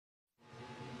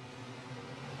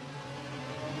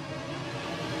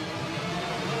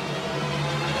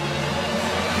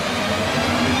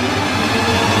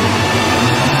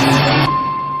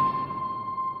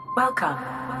Welcome.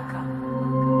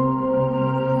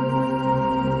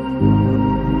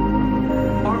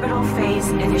 Orbital phase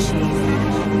initiated.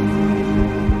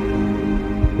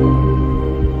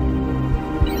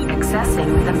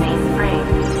 Accessing the mainframe.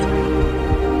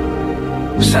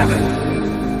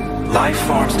 7. Life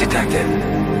forms detected.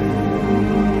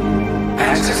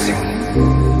 Accessing.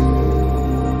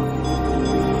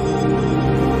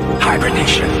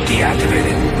 Hibernation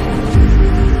deactivated.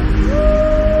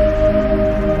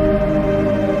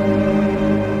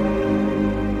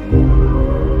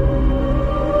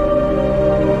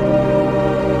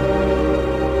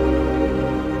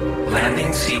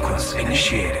 Landing sequence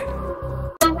initiated.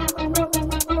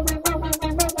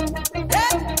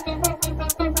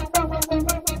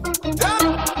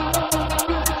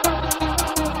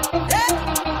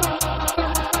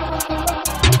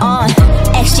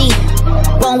 XG,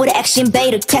 born with action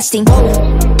beta testing.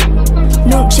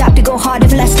 New chapter go hard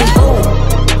if lasting.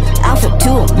 Alpha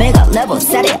 2, mega level,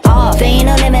 set it off. There ain't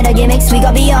no limit of gimmicks, we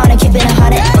got beyond and keeping it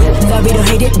 100. Love it or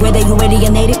hate it, whether you ready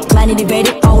or native. Glad it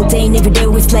evaded, all day and every day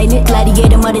we playing it.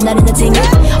 Gladiator, muddy, not entertainment.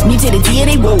 Muted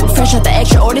DNA, whoa, fresh out the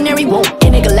extraordinary, whoa.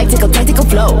 Intergalactical, tactical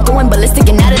flow, going ballistic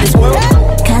and out of this world.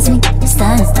 Cosmic,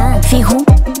 stun, fee who,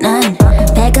 none.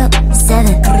 Back up,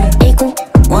 7, equal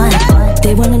 1.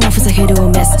 They wanna know if it's a hit or a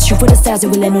mess. Shoot for the stars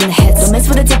and we land on the heads. Don't mess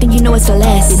with the tipping, you know it's for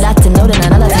less. You like to know that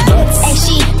none of that gets.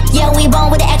 XG, yeah, we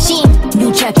born with the action.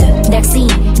 New chapter, next scene.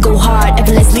 Go hard,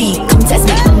 effortlessly, come test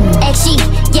me. XG,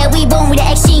 yeah, we born with the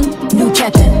action. New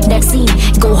chapter, next scene.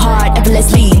 Go hard,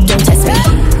 effortlessly, don't test me.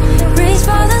 Reach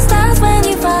for the stars when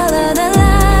you follow the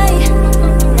light.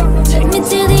 Take me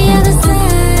to the other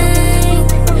side.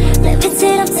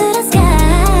 Levitate up to the sky.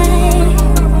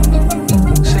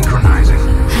 Synchronizing.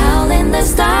 Howling the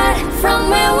start from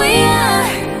where we are.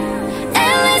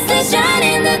 Endlessly shine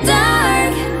in the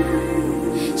dark.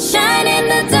 Shine in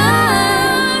the dark.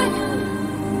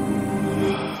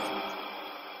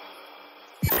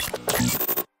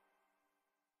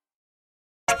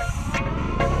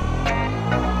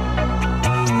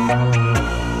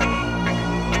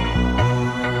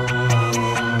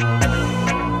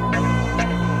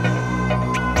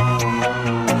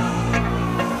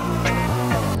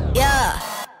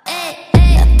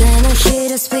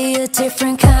 Be a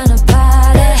different kind of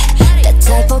body. That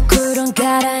type of girl don't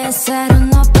gotta inside of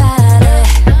nobody.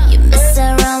 You mess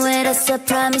around with us, I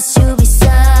promise you'll be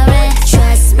sorry.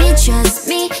 Trust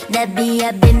me, that be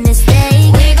a big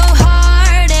mistake. We go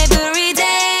hard every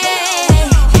day.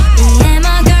 Me and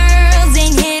my girls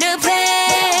ain't here to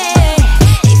play.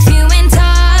 If you ain't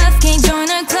tough, can't join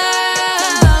the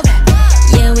club.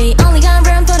 Yeah, we only got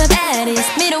room for the baddest.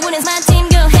 Middle one is my team,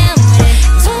 go ham with it.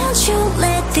 Don't you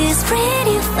let this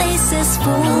pretty faces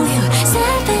fool you.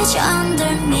 Savage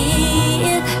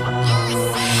underneath.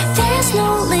 There's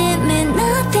no limit,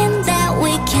 nothing that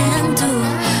we can do.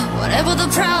 Whatever the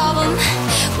problem,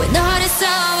 we know how to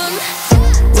solve them.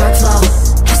 Workflow,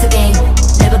 here's the game.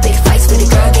 Never big fights with the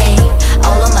girl gang.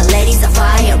 All of my ladies are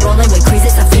fire. Rolling with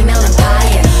creases, a female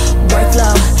empire.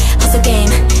 Workflow, here's the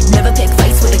game. Never pick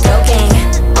fights with the girl gang.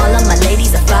 All of my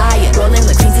ladies are fire. Rolling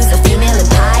with creases, a female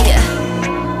empire.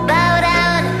 Bow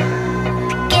down,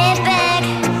 get back,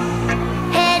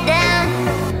 head down,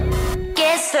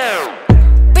 get served.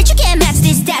 Bitch, you can't match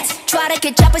these stats. Try to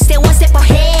catch up and stay one step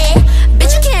ahead.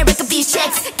 Bitch, you can't rack up these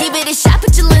checks. Give it a shot,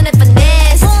 but you learn it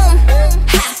finesse. Boom,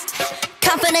 ha.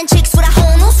 Confident chicks with a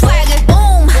whole new swagger.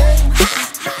 Boom, ha.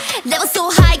 Level so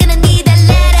high, gonna need that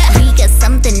ladder. We got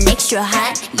something extra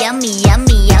hot, yummy,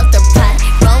 yummy out the pot.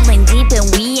 Rolling deep and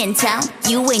we in town.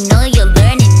 You ain't know you're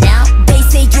learning now. They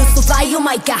say you're so fly, oh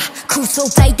my god. Cruise so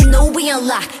tight, you know we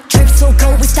unlock. Drip so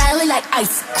cold, we styling like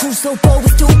ice. Cruise so bold, we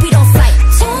stupid on sight.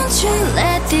 Don't you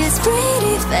let these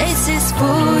pretty faces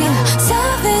fool you.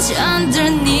 Savage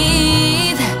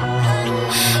underneath.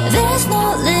 There's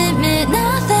no limit,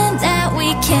 nothing that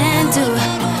we can do.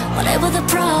 Whatever the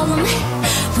problem,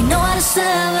 we know how to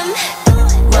solve them.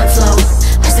 Workflow,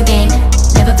 here's the game.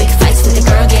 Never big fights with the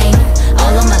girl gang.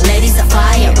 All of my ladies are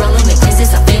fire. Rolling with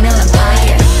creases, a female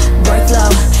empire. Workflow,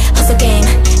 here's the game.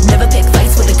 Never pick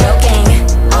fights with the girl gang.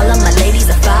 All of my ladies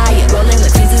are fire. Rolling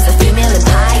with creases, a female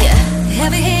empire.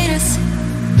 Heavy hitters,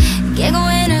 get go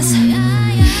winners.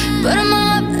 Put 'em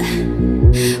up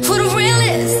for the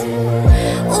realest.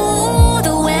 Ooh,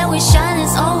 the way we shine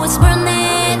is always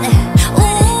burning.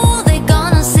 Ooh, they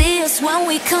gonna see us when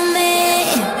we come in.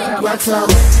 Workflow,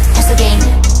 here's the game.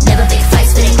 Never big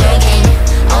fights with the girl gang.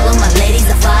 All of my ladies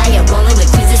are fire. Rolling with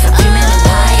creases, a female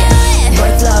empire.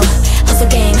 Workflow, here's the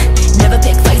game. Never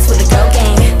pick fights with the girl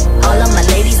gang. All of my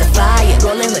ladies are fire.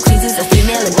 Rolling with creases, a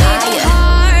female empire. We go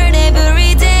hard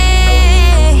every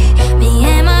day. Me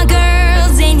and my girl.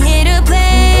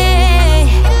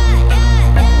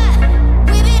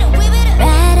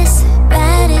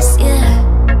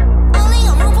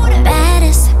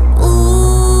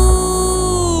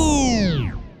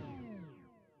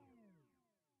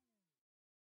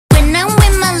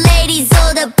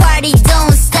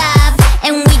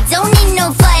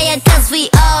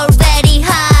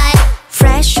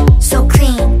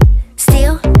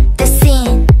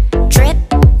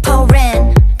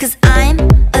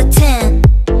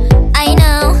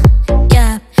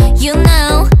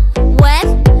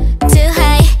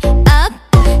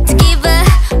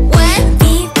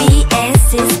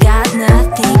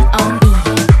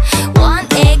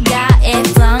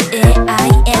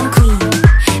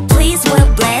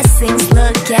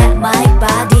 my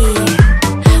body.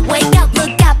 Wake up,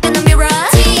 look up in the mirror.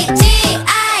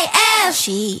 TGIF.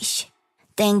 Sheesh,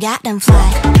 thank God I'm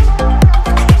fly.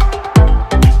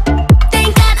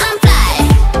 Thank God I'm fly.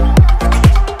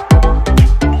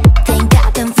 Thank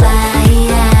God I'm fly.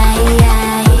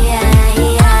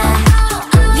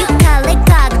 You call it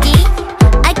cocky,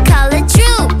 I call it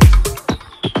true.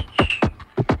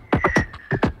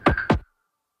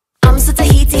 I'm so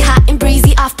Tahiti, hot and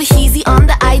breezy, off the heezy on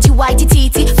the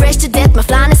IGYTTT. Fresh to death, my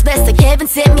flyness best, like heaven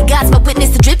sent me. God's my witness,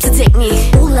 the drip to take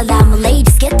me. Ooh la la, my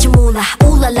ladies, get your moolah.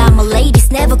 Ooh la la, my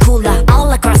ladies, never cooler.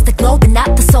 All across the globe and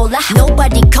not the solar.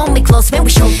 Nobody come me close when we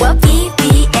show up.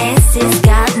 BBS has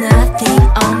got nothing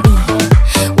on me.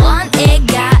 Want it,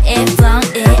 got it,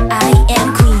 flaunt it, I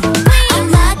am queen.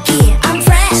 I'm lucky, I'm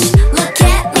fresh, look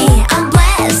at me, I'm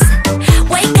blessed.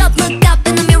 Wake up, look up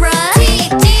in the mirror.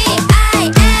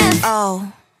 TGIF.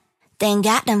 Oh, thank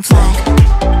God I'm fly.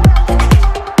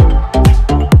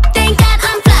 Thank God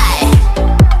I'm fly.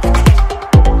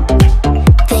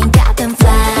 Thank God I'm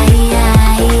fly.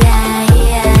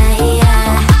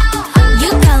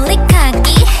 You call it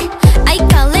cocky, I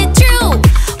call it true.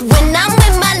 When I'm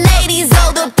with my ladies,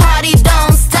 oh, the party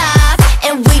don't stop.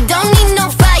 And we don't need no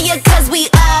fire, cause we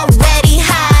already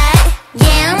hot.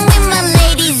 Yeah, I'm with my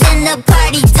ladies and the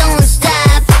party don't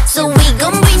stop. So we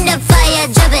gon' bring the fire,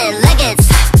 drop it like it's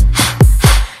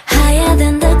higher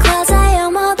than the clouds, I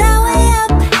am all the way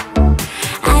up.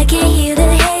 I can hear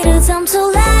the haters, I'm so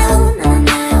loud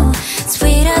now.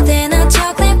 Sweeter than a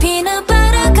chocolate peanut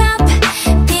butter cup.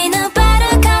 Peanut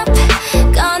butter cup,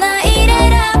 gonna eat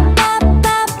it up.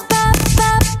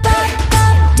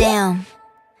 Damn,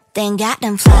 thank God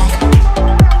I'm fly.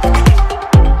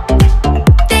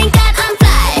 Thank God I'm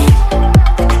fly.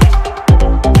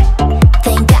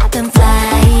 Thank God I'm fly.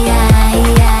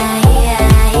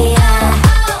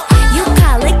 You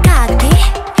call it cocky,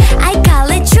 I call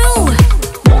it true.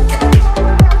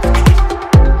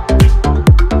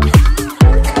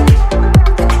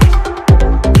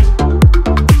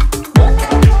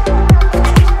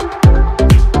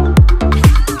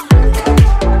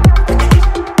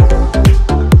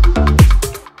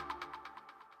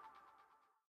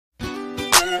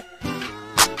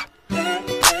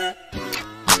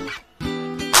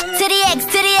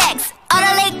 To the X, all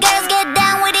the late girls get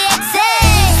down with the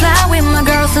X's. Fly with my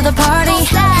girls to the party.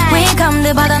 We ain't come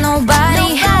to bother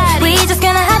nobody. We just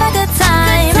gonna have a good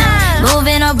time.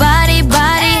 Moving our body.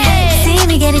 See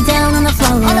me get it down on the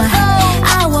floor.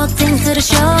 I walked into the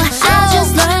show. I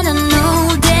just learned a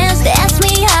new dance. They asked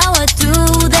me how I do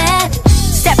that.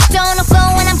 Stepped on the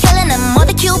floor and I'm killing them. All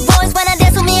the cute boys when I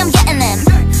dance with me, I'm getting them.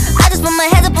 I just put my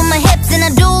hands up on my hips and I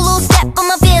do a little step on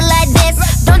my feet like this.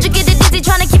 Don't you get it dizzy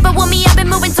trying to keep up with me? I've been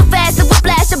moving so fast, it will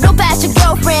flash, I blow past your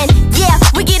girlfriend. Yeah,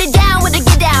 we get it down with the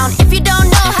get down. If you don't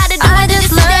know how to do it,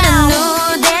 just learn a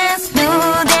new dance.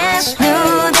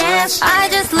 I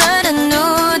just learned a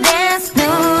new dance.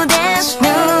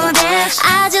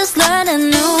 I just learned a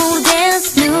new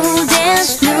dance.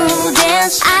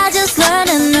 I just learned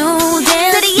a new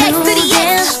dance. To the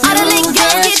X, all the little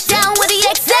girls get down with the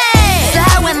X's.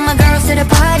 Fly with my girls to the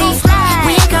party.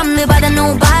 We ain't come to bother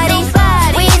nobody.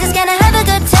 We just gonna have a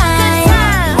good time.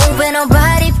 Moving our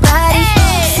body.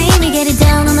 See me get it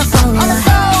down on the floor.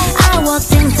 I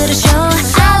walked into the show.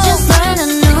 I just learned a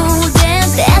new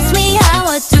dance. They asked me how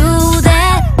I do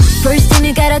that. First thing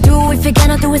you gotta do if you're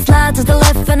gonna do is slide to the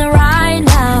left and the right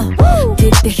now.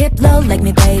 Dip your hip low like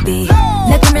me, baby.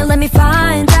 Let me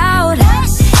find out.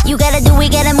 You gotta do, we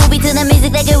gotta move it to the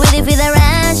music like you really feel the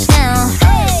rush now.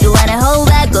 You wanna hold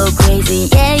back, go crazy,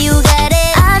 yeah, you got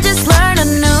it. I just learned a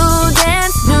new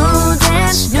dance.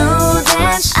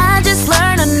 I just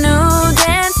learned a new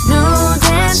dance.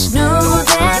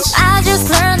 I just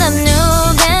learned a new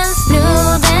dance.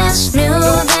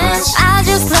 I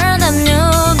just learned a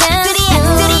new dance.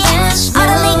 To the X, all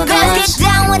the late girls get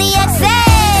down with the X's.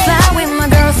 Fly with my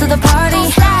girls to the party.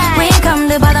 We ain't come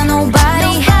to bother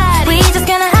nobody. We just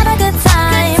gonna have a good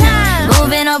time.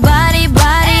 Moving our body.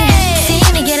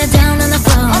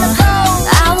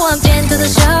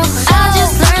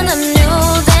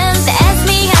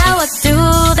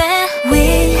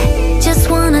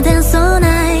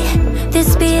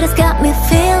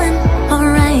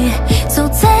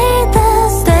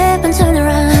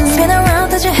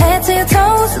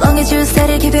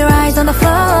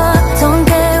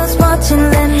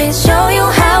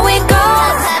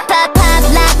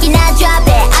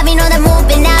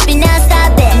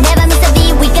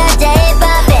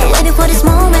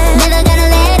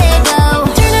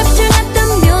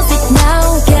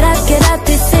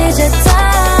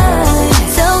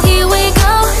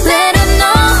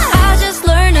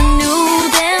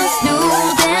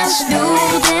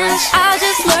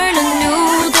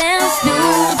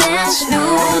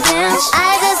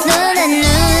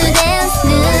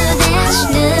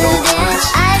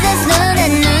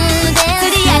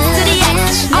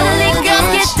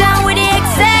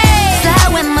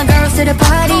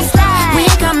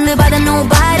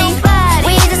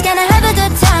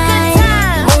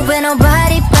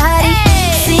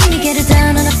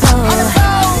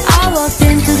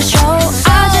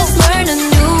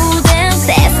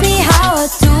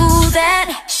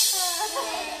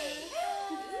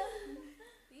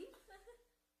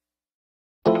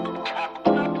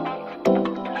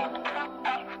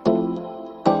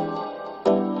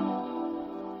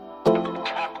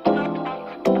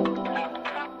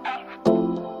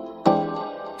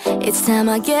 It's time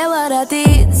I get what I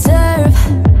deserve.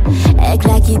 Act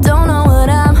like you don't know what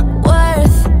I'm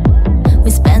worth. We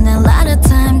spend a lot of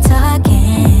time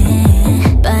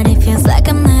talking, but it feels like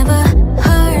I'm never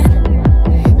heard.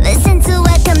 Listen to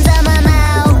what comes out my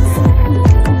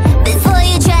mouth before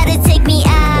you try to take me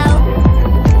out.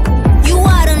 You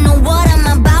ought to know what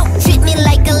I'm about. Treat me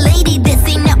like a lady, this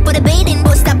ain't up for debating.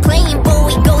 Boy, stop playing, boy,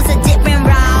 it goes a different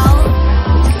route.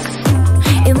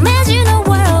 Imagine a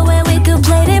world where we could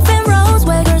play different roles,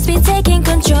 where girls be taking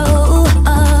control.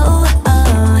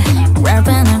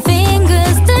 Wrapping our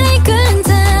fingers, they couldn't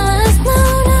tell us no,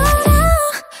 no, no.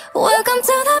 Welcome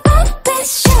to the puppet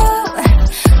show,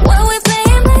 where we play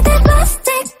them like they're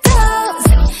plastic dolls.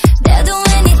 They'll do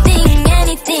anything,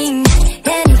 anything,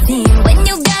 anything. When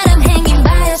you got them hanging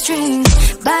by a string,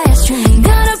 by a string.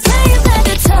 Gonna play it like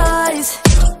the toys.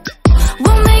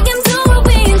 We'll make them do what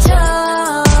we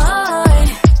enjoy.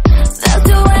 They'll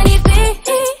do anything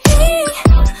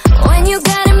when you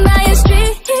got them by a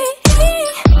string.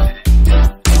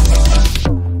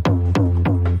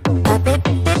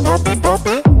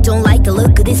 Don't like the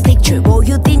look of this picture. Well,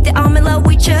 you think that I'm in love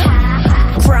with you?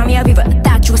 From your river,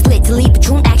 thought you was lit to leave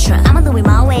between extra. I'ma do it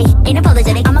my way, ain't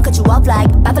apologetic. I'ma cut you off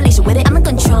like Felicia with it. I'm a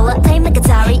controller, time like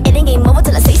Atari. It ain't game over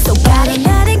till I say so.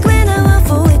 Automatic when I want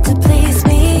for it to please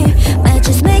me. Might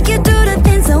just make you do the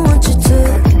things I want you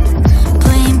to.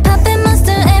 Playing Puppet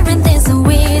Master, everything's so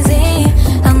easy.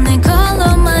 I'll make all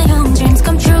of my own dreams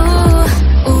come true.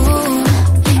 Ooh.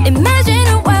 Imagine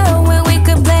a world where we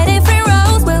could play different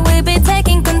roles, where we be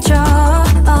taking control.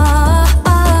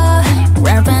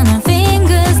 Wrapping our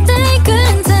fingers, they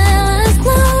couldn't tell us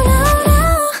no, no, no.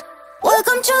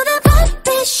 Welcome to the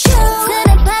puppet show,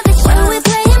 where we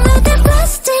play them like they're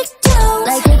plastic dolls.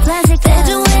 Like they're plastic dolls.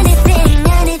 They'll do anything,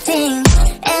 anything,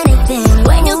 anything.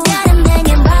 When you got them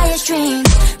hanging by a string,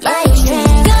 by a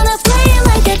string. Gonna play it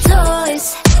like the toys,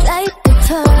 like the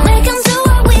toys. Make them do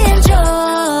what we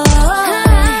enjoy.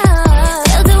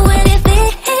 They'll do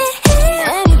anything,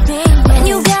 anything. When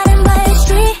you got them by a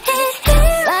string,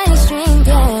 by a string,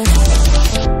 yeah.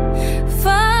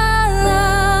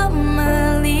 Follow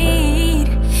my lead,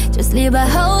 just leave the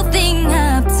whole thing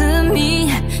up to me.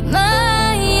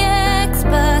 My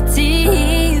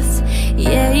expertise,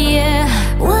 yeah, yeah.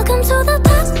 Welcome to the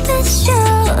puppet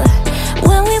show,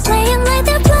 when we playing like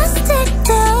they're plastic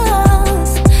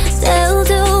dolls. They'll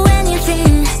do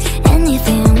anything,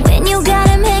 anything. When you got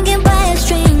them hanging by a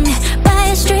string, by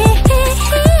a string.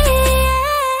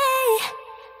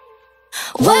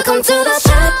 Welcome to the